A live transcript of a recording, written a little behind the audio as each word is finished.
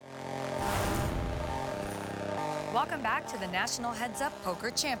Welcome back to the National Heads Up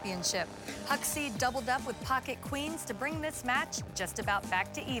Poker Championship. Huck Seed doubled up with pocket queens to bring this match just about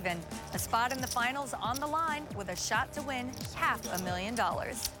back to even. A spot in the finals on the line with a shot to win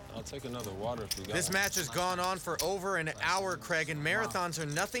 $500,000. I'll take another water if you got This match has gone on for over an hour, Craig, and marathons are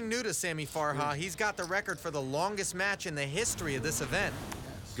nothing new to Sammy Farha. He's got the record for the longest match in the history of this event.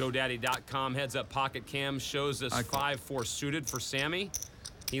 GoDaddy.com heads up pocket cam shows us 5-4 suited for Sammy.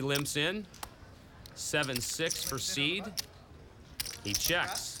 He limps in. 7-6 for Seed. He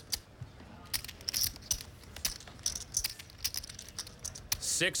checks.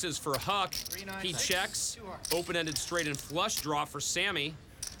 6s for Huck. He checks. Open-ended straight and flush draw for Sammy.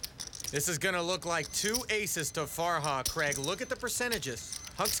 This is gonna look like 2 aces to Farha, Craig. Look at the percentages.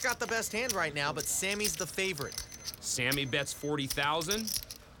 Huck's got the best hand right now, but Sammy's the favorite. Sammy bets 40,000.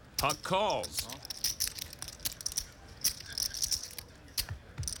 Huck calls.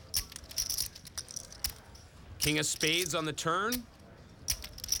 King of spades on the turn.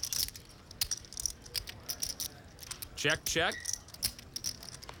 Check, check.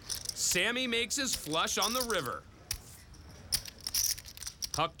 Sammy makes his flush on the river.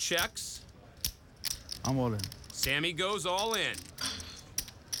 Huck checks. I'm all in. Sammy goes all in.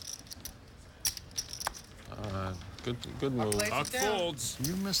 Good move. Huck folds.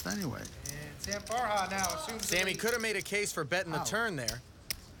 You missed anyway. And Sam Farha now assumes Sammy could have made a case for betting the turn there.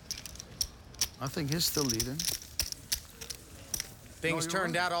 I think he's still leading. Things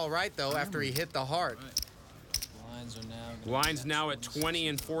turned out all right, though, after he hit the heart. Lines now at 20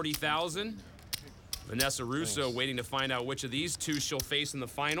 and 40,000. Vanessa Russo waiting to find out which of these two she'll face in the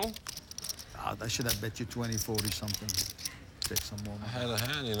final. I should have bet you 20, 40 something. Take some more. I had a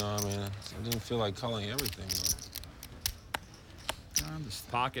hand, you know, I mean, I didn't feel like calling everything. I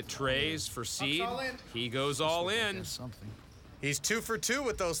understand. Pocket trays for Seed. He goes all in. Something. He's 2 for 2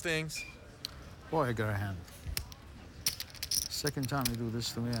 with those things. Boy, I got a hand. Second time you do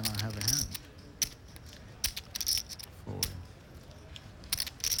this to me and I have a hand. 40.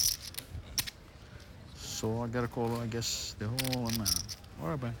 So I gotta call, I guess, the whole amount. All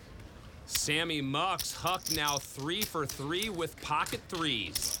right, man. Sammy mucks. Huck now 3 for 3 with pocket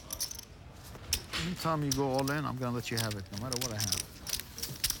threes. Anytime you go all in, I'm gonna let you have it, no matter what I have.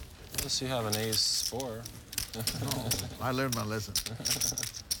 Unless you have an ace-4. No, I learned my lesson.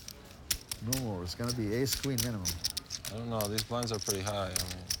 No more. It's gonna be ace queen minimum. I don't know. These blinds are pretty high. I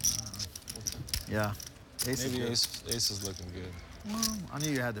mean, yeah. Ace maybe is ace is looking good. Well, I knew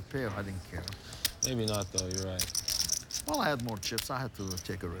you had the pair. I didn't care. Maybe not, though. You're right. Well, I had more chips. I had to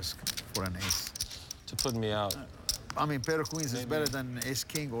take a risk for an ace. To put me out. I mean, pair of queens is better than ace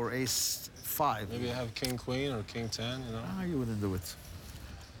king or ace 5. Maybe I have king queen or king 10. You know. You wouldn't do it.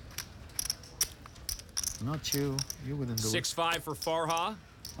 Not you. You wouldn't do 6-5 for Farha.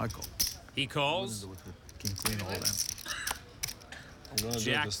 I call. He calls. Wouldn't do it with king queen all in. I'm gonna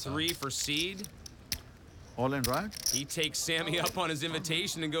Jack do this time. 3 for Seed. All in, right? He takes Sammy up on his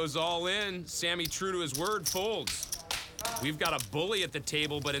invitation and goes all in. Sammy, true to his word, folds. We've got a bully at the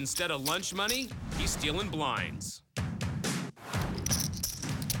table, but instead of lunch money, he's stealing blinds.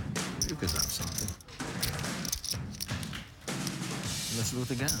 You could have something. Let's do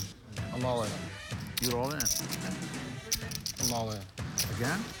it again. I'm all in. You're all in. I'm all in.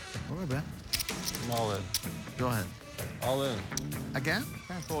 Again? All right, man. I'm all in. Go ahead. All in. Again?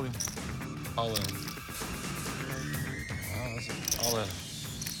 Can't call you. All in. Wow, all in.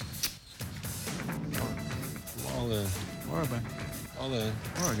 All in. All right, man. All in.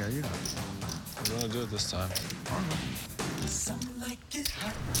 All right, guy, you know. I'm gonna do it this time. All right. Some like it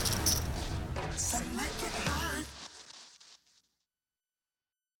hot. Some like it hot.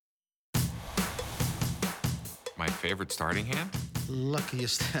 My favorite starting hand?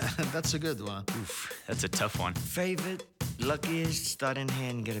 Luckiest. That's a good one. Oof, that's a tough one. Favorite, luckiest starting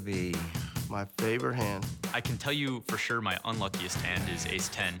hand gonna be my favorite hand. I can tell you for sure my unluckiest hand is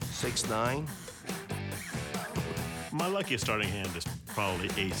ace-10. 6-9. My luckiest starting hand is probably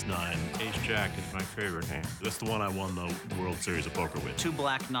ace-9. Ace-jack is my favorite hand. That's the one I won the World Series of Poker with. 2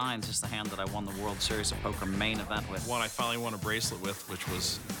 black 9s is the hand that I won the World Series of Poker main event with. One I finally won a bracelet with, which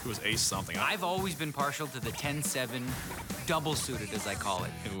was ace something. I've always been partial to the 10-7 double suited, as I call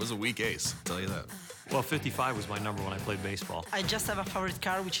it. It was a weak ace, I'll tell you that. Well, 55 was my number when I played baseball. I just have a favorite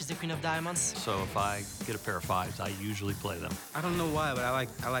card, which is the Queen of Diamonds. So if I get a pair of 5s, I usually play them. I don't know why, but I like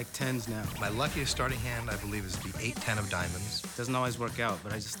 10s now. My luckiest starting hand, I believe, is the 8-10 of diamonds. Doesn't always work out,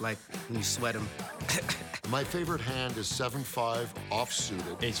 but I just like when you sweat them. My favorite hand is 7-5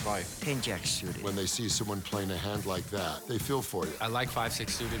 off-suited. Ace-5. 10-jack suited. When they see someone playing a hand like that, they feel for you. I like 5-6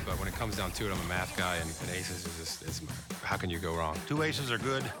 suited, but when it comes down to it, I'm a math guy, and aces is just, how can you go wrong? 2 aces are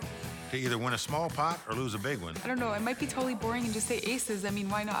good. to either win a small pot or lose a big one. I don't know, it might be totally boring and just say aces. I mean,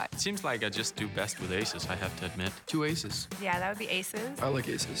 why not? It seems like I just do best with aces, I have to admit. 2 aces. Yeah, that would be aces. I like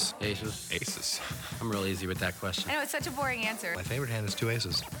aces. Aces. Aces. I'm real easy with that question. I know, it's such a boring answer. My favorite hand is 2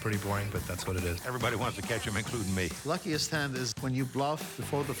 aces. Pretty boring, but that's what it is. Everybody wants to catch them, including me. Luckiest hand is when you bluff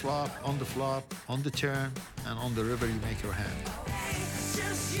before the flop, on the turn, and on the river you make your hand.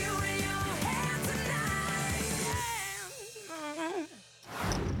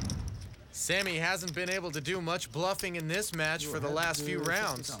 Sammy hasn't been able to do much bluffing in this match for the last few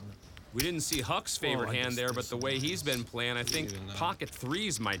rounds. We didn't see Huck's favorite hand there, but the way he's been playing, I think pocket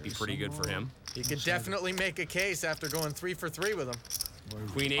threes might be pretty good for him. He could definitely make a case after going 3 for 3 with him.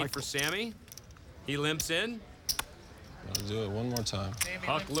 Queen 8 for Sammy. He limps in. I'll do it one more time.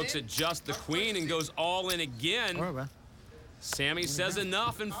 Huck looks at just the queen and goes all in again. Sammy says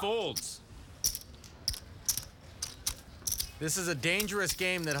enough and folds. This is a dangerous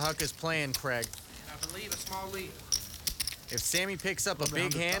game that Huck is playing, Craig. I believe a small lead. If Sammy picks up a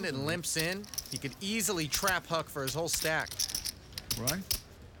big hand and limps in, he could easily trap Huck for his whole stack. Right.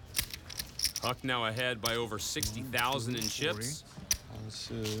 Huck now ahead by over 60,000 in chips.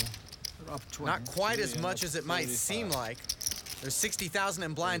 Not quite as much as it might seem like. There's 60,000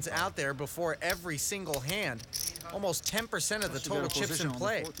 in blinds out there before every single hand. Almost 10% of the total chips in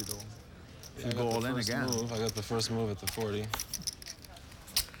play. I got the first move at the 40.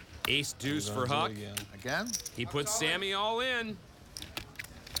 Ace deuce for Huck. Again? He puts Sammy all in.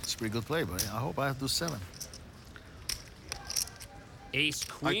 It's a pretty good play, buddy. I hope I have to do 7. Ace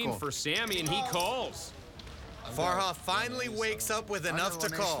queen for Sammy, and he calls. Farha finally wakes up with enough to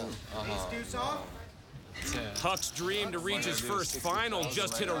call. Ace deuce off. Huck's dream to reach his first final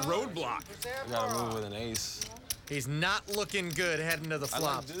just hit a roadblock. You gotta move with an ace. He's not looking good heading to the flop.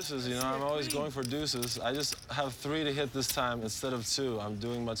 I like deuces, you know, I'm always going for deuces. I just have 3 to hit this time instead of 2. I'm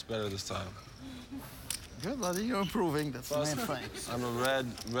doing much better this time. Good, buddy, you're improving. That's the main thing. I'm a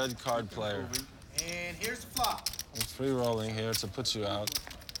red card player. And here's the flop. I'm free rolling here to put you out.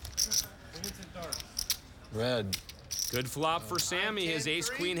 Red. Good flop for Sammy, his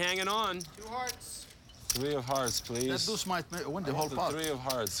ace-queen hanging on. 2 hearts. 3 of hearts, please. That deuce might win the whole pot. 3 of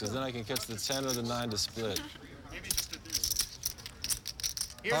hearts, because then I can catch the 10 or the 9 to split.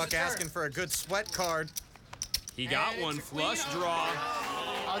 Huck asking for a good sweat card. He got one flush draw.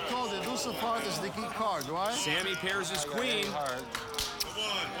 I told you, deuce of heart is the key card, right? Sammy pairs his queen.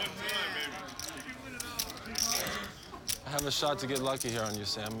 I have a shot to get lucky here on you,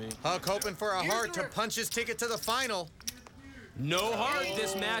 Sammy. Huck hoping for a heart to punch his ticket to the final. No heart.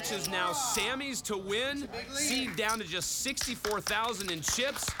 This match is now Sammy's to win. Seed down to just 64,000 in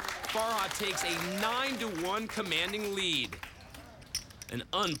chips. Farha takes a 9-1 commanding lead. An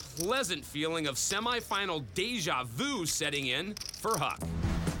unpleasant feeling of semifinal deja vu setting in for Huck.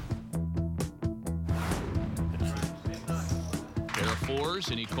 There are 4s,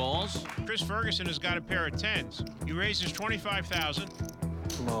 and he calls. Chris Ferguson has got a pair of 10s. He raises 25,000.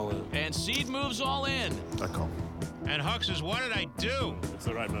 And Seed moves all in. I call. And Huck says, what did I do? It's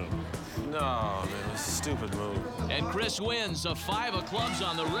the right move. No, man, it's a stupid move. And Chris wins a 5 of clubs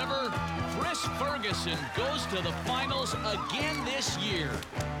on the river. Chris Ferguson goes to the finals again this year.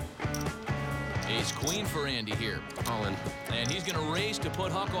 Ace queen for Andy here. All in. And he's going to raise to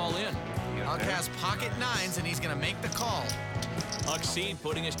put Huck all in. Huck has pocket 9s, and he's going to make the call. Huck Seed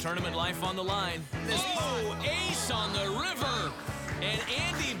putting his tournament life on the line. Oh, ace on the river. And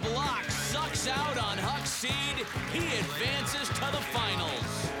Andy Bloch sucks out on Huck Seed. He advances to the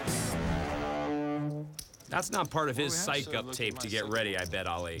finals. That's not part of his psych-up tape to get ready, I bet,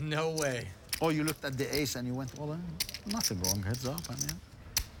 Ali. No way. Oh, you looked at the ace and you went all in? Nothing wrong, heads up, I mean.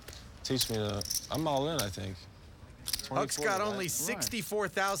 Teach me to... I'm all in, I think. Huck's got only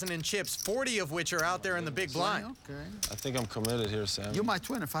 64,000 in chips, 40 of which are out there in the big blind. Okay. I think I'm committed here, Sam. You might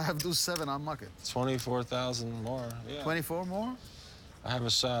win. If I have deuce 7, I'll muck it. 24,000 more, yeah. 24 more? I have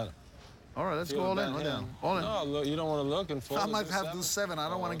a shot. All right, let's go all in. All in. No, look, you don't want to look and fold. I might have deuce 7. I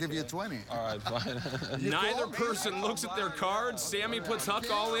don't want to give you a 20. All right, fine. Neither person looks at their cards. Sammy puts Huck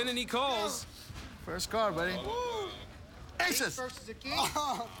all in and he calls. First card, buddy. Aces.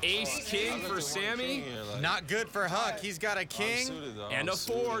 Ace king for Sammy. Not good for Huck. He's got a king and a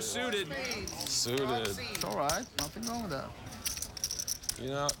 4 suited. Suited. It's all right. Nothing wrong with that. You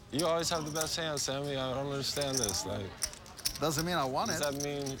know, you always have the best hand, Sammy. I don't understand this. Like, doesn't mean I want it. Does that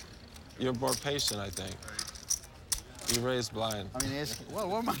mean you're more patient, I think? You raised blind. I mean, well,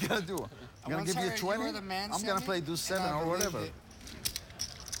 what am I going to do? I'm going to give you a 20? I'm going to play deuce 7 or whatever.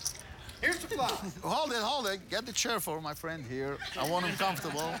 Here's the flop. Hold it. Get the chair for my friend here. I want him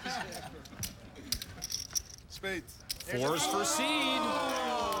comfortable. Spades. 4s for Seed.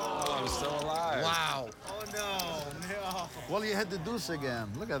 I'm still alive. Wow. Oh, no. Well, you hit the deuce again.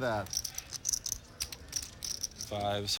 Look at that. Fives.